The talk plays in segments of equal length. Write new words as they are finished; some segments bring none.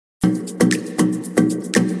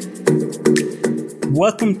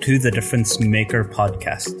Welcome to the Difference Maker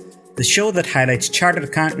podcast, the show that highlights chartered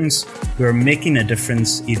accountants who are making a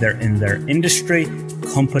difference either in their industry,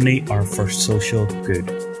 company, or for social good.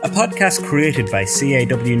 A podcast created by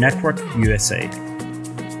CAW Network USA.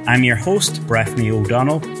 I'm your host, Breiffni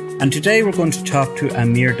O'Donnell, and today we're going to talk to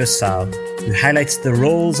Amir Dossal, who highlights the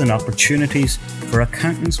roles and opportunities for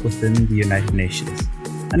accountants within the United Nations.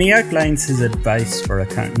 And he outlines his advice for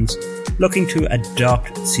accountants looking to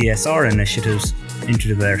adopt CSR initiatives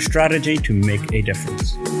into their strategy to make a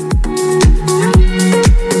difference.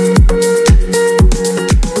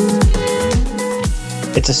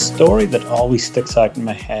 It's a story that always sticks out in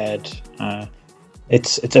my head.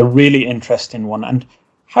 It's a really interesting one. And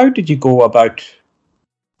how did you go about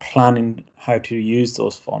planning how to use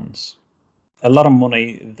those funds? A lot of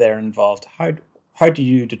money there involved. How do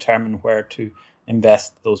you determine where to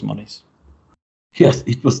invest those monies? Yes,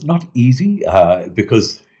 it was not easy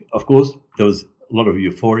because, of course, there was a lot of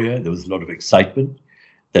euphoria. There was a lot of excitement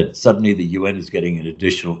that suddenly the UN is getting an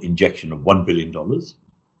additional injection of $1 billion.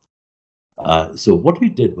 So what we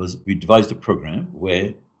did was we devised a program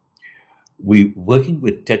where we, working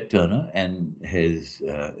with Ted Turner and his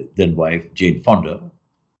then wife, Jane Fonda,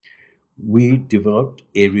 we developed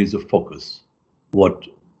areas of focus, what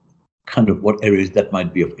areas that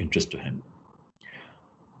might be of interest to him.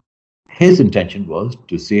 His intention was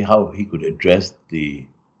to see how he could address the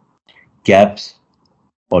gaps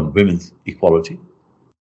on women's equality.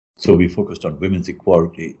 So we focused on women's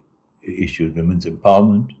equality issues, women's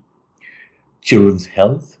empowerment, children's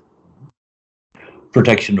health,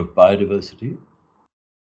 protection of biodiversity,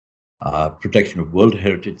 protection of World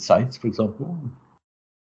Heritage sites, for example.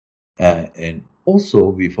 And also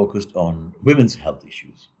we focused on women's health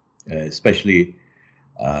issues, especially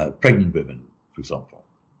pregnant women, for example.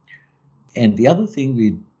 And the other thing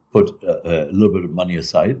we put a little bit of money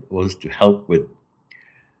aside was to help with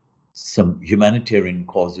some humanitarian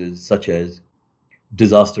causes such as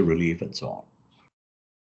disaster relief and so on.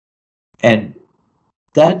 And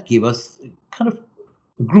that gave us kind of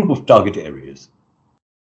a group of target areas.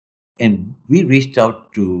 And we reached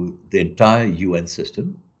out to the entire UN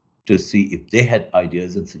system to see if they had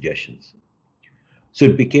ideas and suggestions. So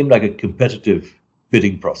it became like a competitive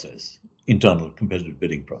bidding process, internal competitive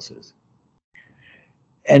bidding process.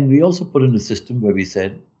 And we also put in a system where we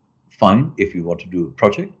said, fine, if you want to do a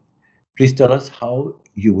project, please tell us how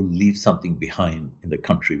you will leave something behind in the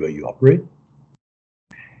country where you operate.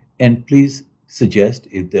 And please suggest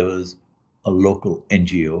if there was a local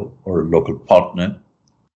NGO or a local partner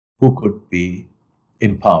who could be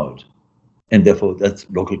empowered. And therefore, that's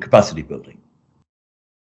local capacity building.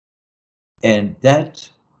 And that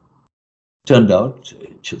turned out,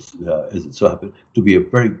 just as it so happened, to be a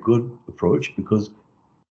very good approach because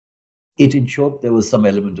it ensured there was some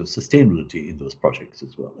element of sustainability in those projects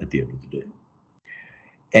as well at the end of the day.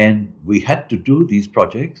 And we had to do these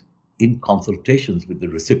projects in consultations with the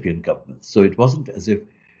recipient governments. So it wasn't as if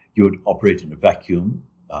you would operate in a vacuum,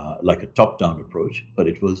 like a top-down approach, but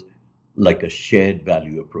it was like a shared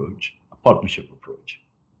value approach, a partnership approach.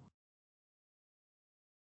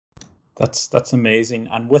 That's amazing.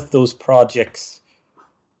 And with those projects,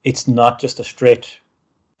 it's not just a straight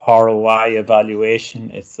ROI evaluation,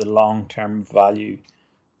 it's the long-term value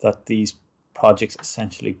that these projects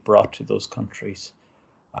essentially brought to those countries.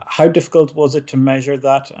 How difficult was it to measure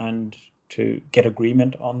that and to get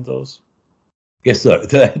agreement on those? Yes, sir.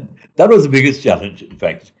 That was the biggest challenge, in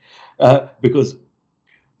fact, because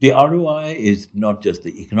the ROI is not just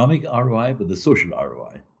the economic ROI, but the social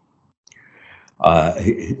ROI.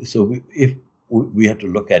 So if we had to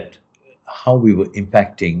look at how we were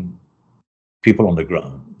impacting people on the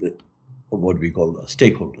ground, what we call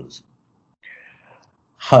stakeholders.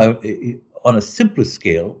 How, on a simpler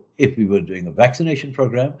scale, if we were doing a vaccination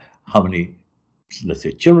program, how many, let's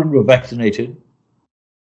say, children were vaccinated?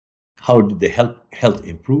 How did their health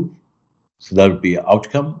improve? So that would be an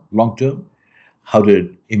outcome, long term. How did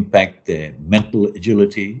it impact their mental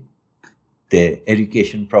agility, their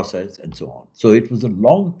education process, and so on? So it was a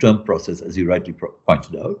long-term process, as you rightly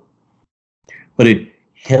pointed out, but it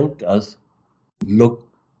helped us look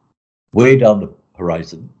way down the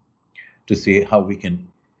horizon to see how we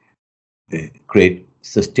can create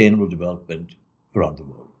sustainable development around the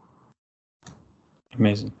world.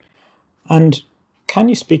 Amazing. And can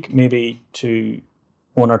you speak maybe to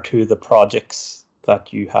one or two of the projects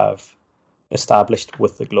that you have established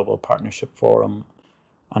with the Global Partnership Forum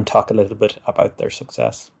and talk a little bit about their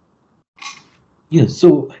success? Yes,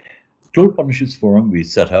 so Global Partnerships Forum we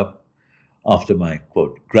set up after my,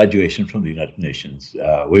 quote, graduation from the United Nations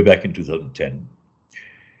way back in 2010.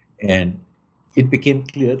 And it became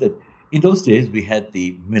clear that In those days, we had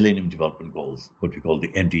the Millennium Development Goals, what we call the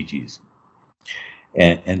MDGs.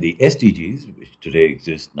 And the SDGs, which today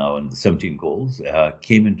exist now, and the 17 goals,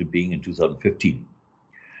 came into being in 2015.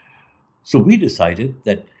 So we decided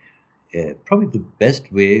that probably the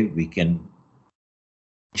best way we can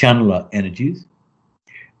channel our energies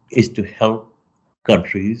is to help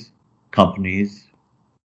countries, companies,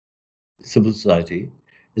 civil society,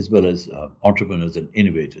 as well as entrepreneurs and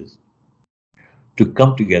innovators to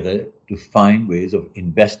come together to find ways of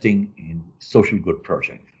investing in social good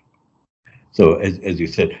projects. So as you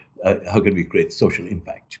said, how can we create social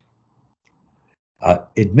impact?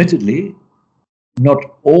 Admittedly,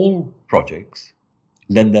 not all projects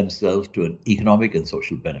lend themselves to an economic and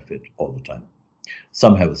social benefit all the time.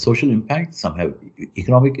 Some have a social impact, some have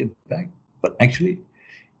economic impact, but actually,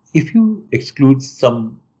 if you exclude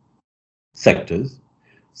some sectors,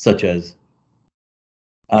 such as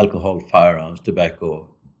alcohol, firearms,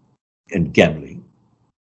 tobacco, and gambling,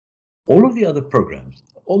 all of the other programs,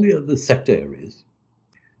 all the other sector areas,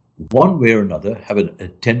 one way or another have an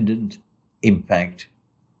attendant impact,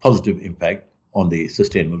 positive impact on the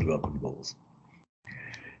Sustainable Development Goals.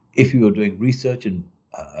 If you are doing research in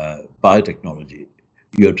biotechnology,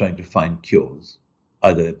 you're trying to find cures,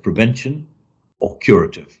 either prevention or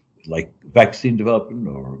curative, like vaccine development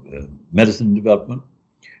or medicine development.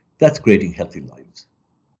 That's creating healthy lives.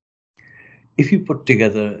 If you put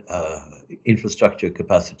together infrastructure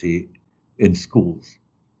capacity in schools,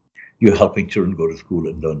 you're helping children go to school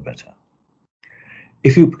and learn better.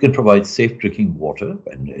 If you can provide safe drinking water,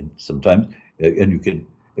 and sometimes, and you can,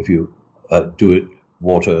 if you do it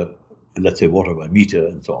water, let's say water by meter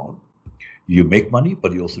and so on, you make money,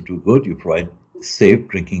 but you also do good. You provide safe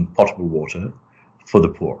drinking potable water for the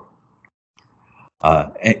poor,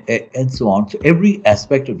 and so on. So every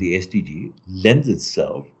aspect of the SDG lends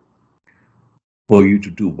itself for you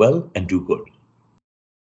to do well and do good.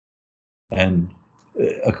 And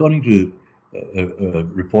according to a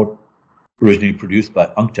report originally produced by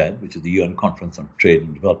UNCTAD, which is the UN Conference on Trade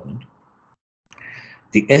and Development,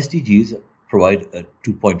 the SDGs provide a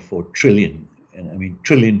 2.4 trillion, and I mean $1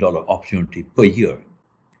 trillion opportunity per year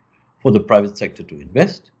for the private sector to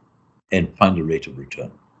invest and find a rate of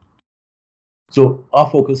return. So our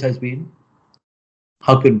focus has been,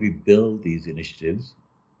 how can we build these initiatives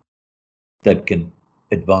that can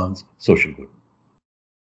advance social good?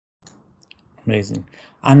 Amazing.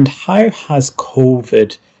 And how has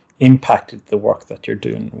COVID impacted the work that you're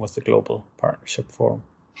doing with the Global Partnership Forum?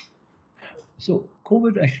 So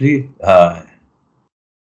COVID actually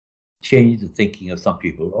changed the thinking of some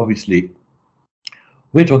people. Obviously,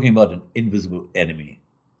 we're talking about an invisible enemy,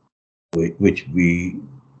 which we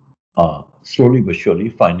are slowly but surely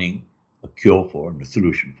finding a cure for and a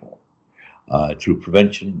solution for, through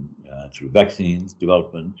prevention, through vaccines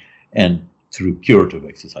development, and through curative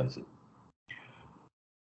exercises.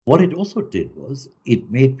 What it also did was it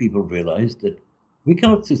made people realize that we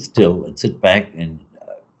cannot sit still and sit back and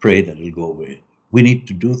pray that it'll go away. We need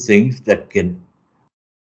to do things that can,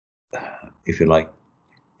 if you like,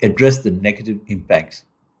 address the negative impacts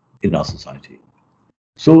in our society.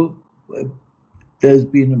 So there's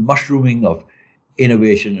been a mushrooming of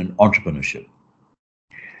innovation and entrepreneurship.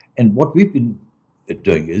 And what we've been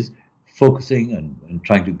doing is focusing and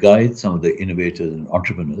trying to guide some of the innovators and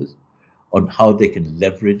entrepreneurs on how they can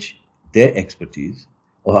leverage their expertise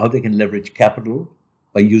or how they can leverage capital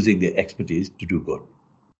by using their expertise to do good.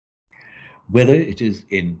 Whether it is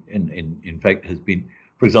in fact has been,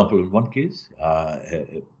 for example, in one case,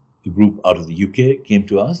 a group out of the UK came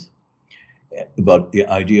to us about the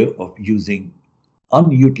idea of using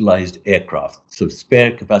unutilized aircraft, so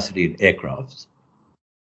spare capacity in aircrafts,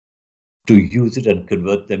 to use it and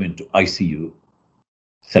convert them into ICU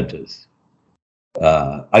centers,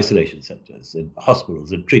 isolation centers, and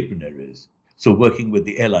hospitals and treatment areas. So working with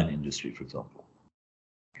the airline industry, for example.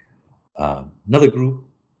 Another group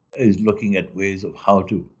is looking at ways of how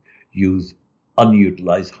to use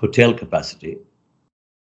unutilized hotel capacity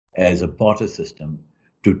as a barter system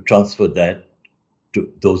to transfer that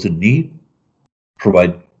to those in need,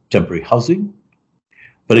 provide temporary housing,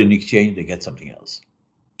 but in exchange they get something else.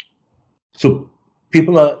 So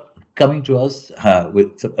people are coming to us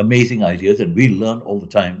with some amazing ideas, and we learn all the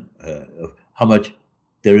time of how much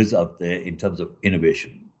there is out there in terms of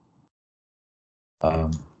innovation.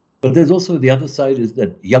 But there's also the other side, is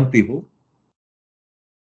that young people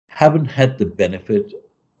haven't had the benefit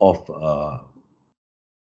of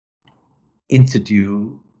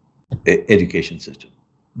in-situ education system.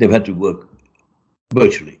 They've had to work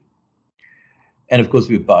virtually. And of course,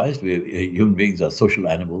 we're biased. Human beings are social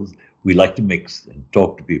animals. We like to mix and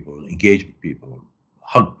talk to people, engage with people,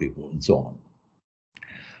 hug people and so on.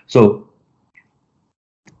 So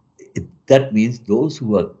that means those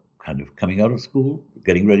who are kind of coming out of school,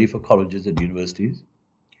 getting ready for colleges and universities,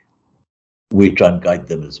 we try and guide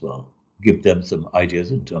them as well, give them some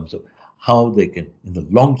ideas in terms of how they can, in the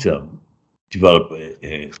long term, develop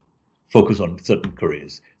a focus on certain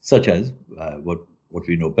careers, such as what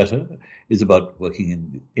we know better is about working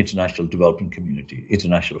in the international development community,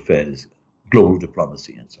 international affairs, global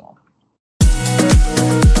diplomacy, and so on.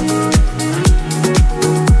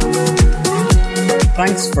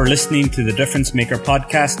 Thanks for listening to the Difference Maker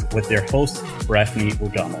podcast with their host, Breiffni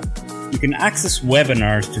O'Donnell. You can access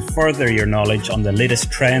webinars to further your knowledge on the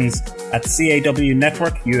latest trends at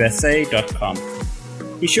cawnetworkusa.com.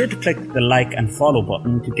 Be sure to click the like and follow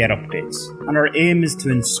button to get updates. And our aim is to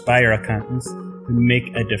inspire accountants to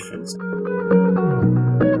make a difference.